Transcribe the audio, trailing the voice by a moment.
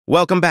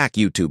Welcome back,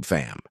 YouTube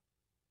fam.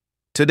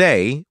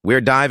 Today,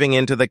 we're diving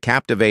into the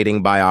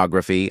captivating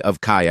biography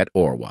of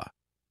Kayetorwa.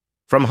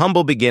 From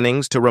humble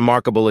beginnings to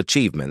remarkable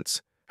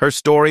achievements, her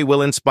story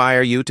will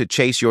inspire you to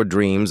chase your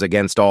dreams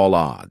against all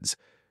odds.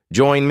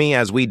 Join me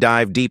as we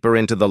dive deeper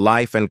into the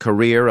life and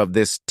career of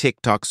this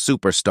TikTok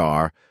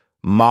superstar,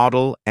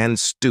 model, and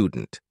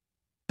student.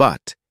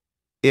 But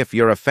if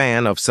you're a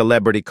fan of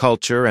celebrity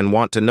culture and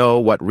want to know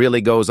what really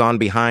goes on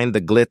behind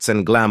the glitz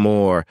and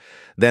glamour,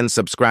 then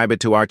subscribe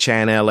to our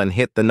channel and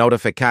hit the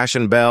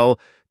notification bell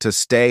to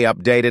stay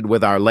updated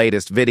with our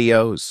latest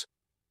videos.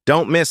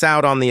 Don't miss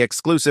out on the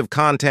exclusive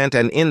content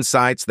and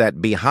insights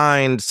that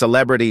Behind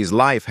Celebrities'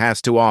 Life has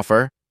to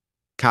offer.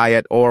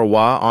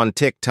 Kayetorwa on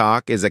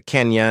TikTok is a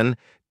Kenyan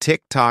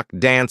TikTok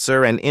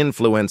dancer and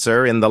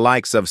influencer in the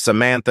likes of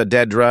Samantha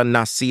Dedra,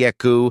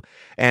 Nasieku,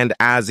 and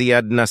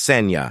Aziad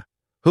Nasenya,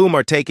 whom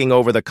are taking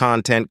over the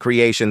content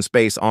creation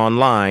space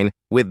online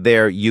with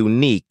their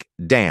unique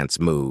dance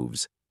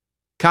moves.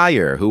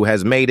 Kayet, who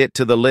has made it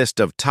to the list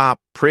of top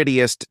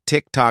prettiest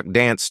TikTok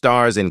dance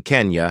stars in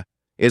Kenya,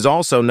 is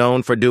also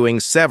known for doing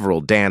several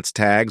dance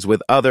tags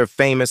with other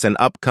famous and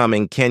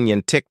upcoming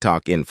Kenyan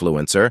TikTok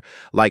influencer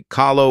like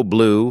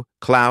colloblue,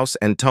 Klaus,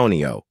 and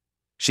Tonio.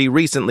 She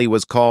recently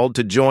was called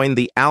to join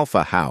the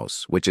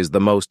alphahouse, which is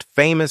the most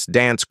famous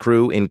dance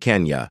crew in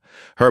Kenya.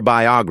 Her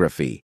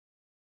biography: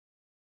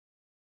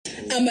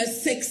 I'm a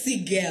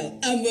sexy girl.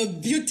 I'm a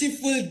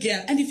beautiful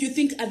girl. And if you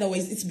think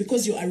otherwise, it's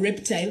because you're a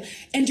reptile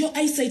and your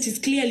eyesight is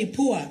clearly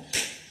poor.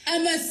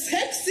 I'm a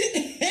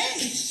sexy...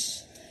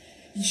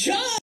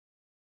 John!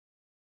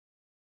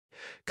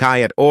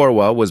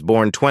 Kayetorwa was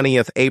born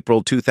 20th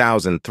April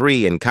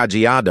 2003 in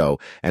Kajiado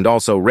and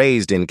also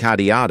raised in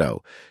Kadiado.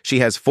 She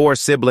has 4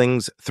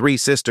 siblings, 3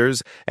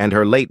 sisters, and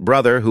her late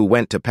brother who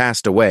went to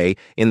passed away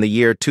in the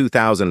year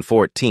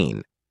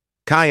 2014.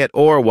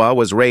 Kayetorwa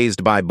was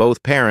raised by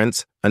both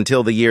parents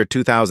until the year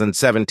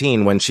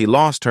 2017 when she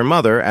lost her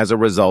mother as a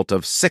result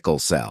of sickle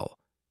cell.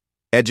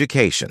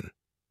 Education.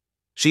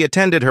 She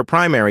attended her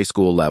primary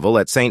school level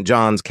at St.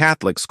 John's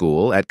Catholic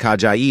School at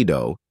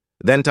Kajaido,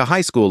 then to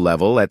high school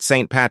level at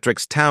St.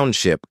 Patrick's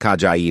Township,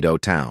 Kajaido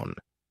town.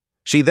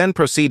 She then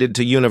proceeded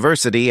to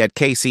university at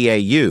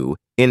K.C.A.U.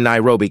 in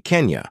Nairobi,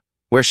 Kenya,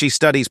 where she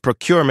studies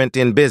procurement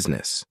in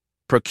business.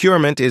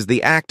 Procurement is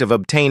the act of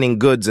obtaining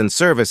goods and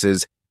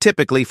services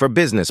typically for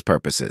business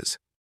purposes.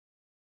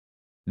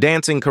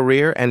 Dancing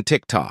career and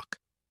TikTok.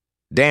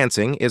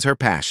 Dancing is her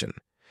passion.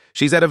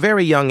 She's at a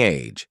very young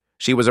age.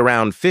 She was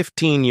around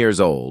 15 years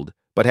old,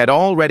 but had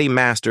already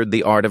mastered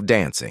the art of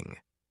dancing.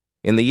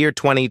 In the year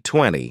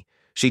 2020,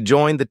 she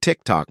joined the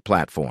TikTok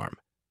platform.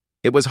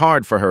 It was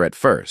hard for her at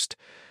first,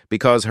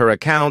 because her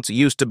accounts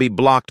used to be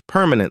blocked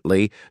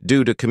permanently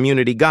due to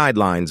community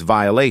guidelines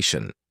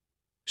violation.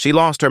 She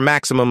lost her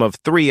maximum of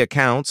 3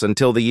 accounts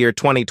until the year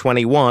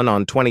 2021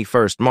 on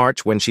 21st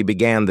March when she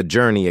began the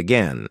journey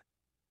again.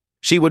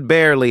 She would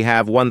barely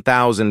have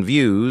 1,000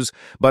 views,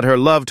 but her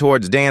love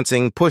towards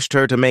dancing pushed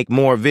her to make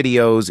more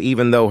videos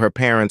even though her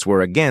parents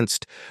were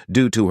against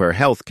due to her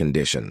health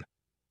condition.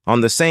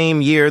 On the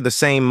same year, the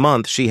same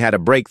month, she had a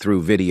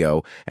breakthrough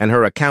video and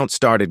her account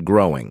started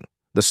growing.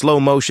 The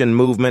slow-motion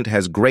movement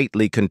has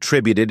greatly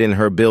contributed in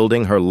her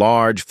building her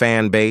large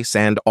fan base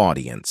and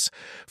audience.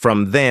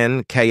 From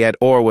then,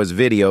 Kayetorwa's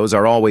videos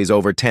are always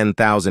over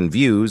 10,000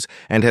 views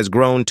and has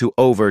grown to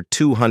over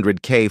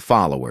 200K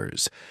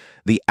followers.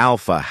 The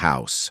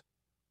alphahouse.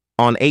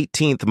 On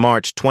 18th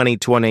March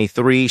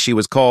 2023, she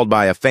was called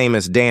by a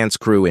famous dance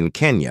crew in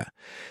Kenya.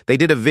 They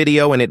did a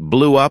video and it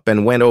blew up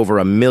and went over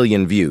 1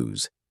 million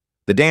views.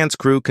 The dance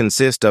crew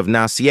consists of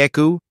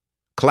Nasieku,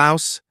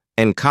 Klaus,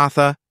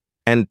 Nkatha,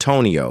 and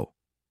Tonio.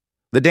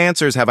 The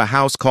dancers have a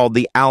house called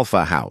the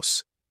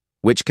alphahouse,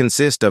 which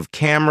consists of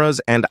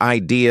cameras and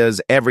ideas,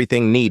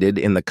 everything needed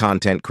in the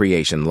content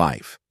creation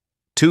life.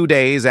 2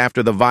 days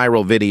after the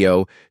viral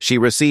video, she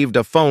received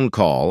a phone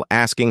call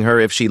asking her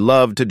if she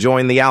loved to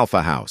join the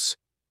alphahouse.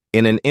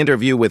 In an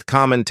interview with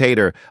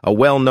Commentator, a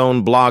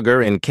well-known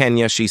blogger in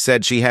Kenya, she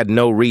said she had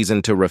no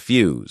reason to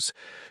refuse.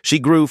 She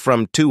grew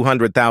from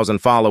 200,000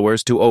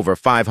 followers to over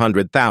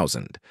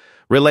 500,000.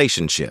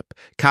 Relationship.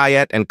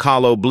 Kayet and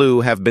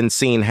colloblue have been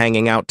seen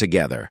hanging out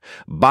together,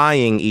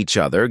 buying each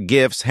other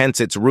gifts,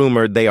 hence it's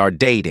rumored they are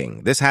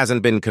dating. This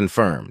hasn't been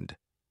confirmed.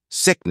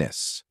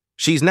 Sickness.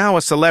 She's now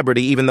a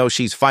celebrity even though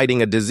she's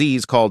fighting a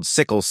disease called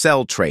sickle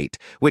cell trait,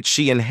 which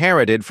she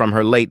inherited from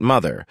her late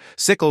mother.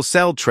 Sickle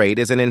cell trait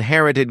is an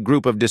inherited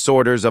group of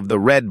disorders of the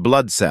red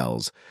blood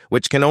cells,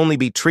 which can only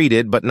be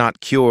treated but not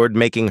cured,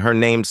 making her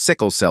named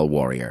Sickle Cell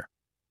Warrior.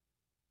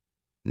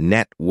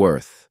 Net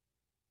worth.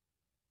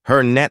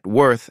 Her net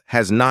worth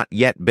has not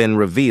yet been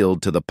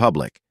revealed to the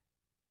public.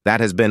 That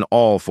has been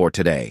all for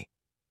today.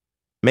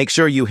 Make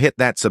sure you hit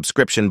that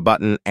subscription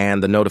button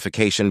and the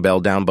notification bell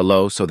down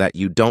below so that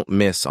you don't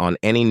miss on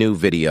any new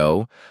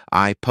video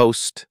I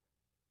post.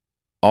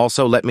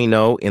 Also, let me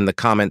know in the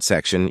comment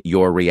section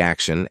your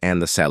reaction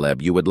and the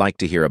celeb you would like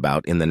to hear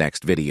about in the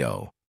next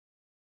video.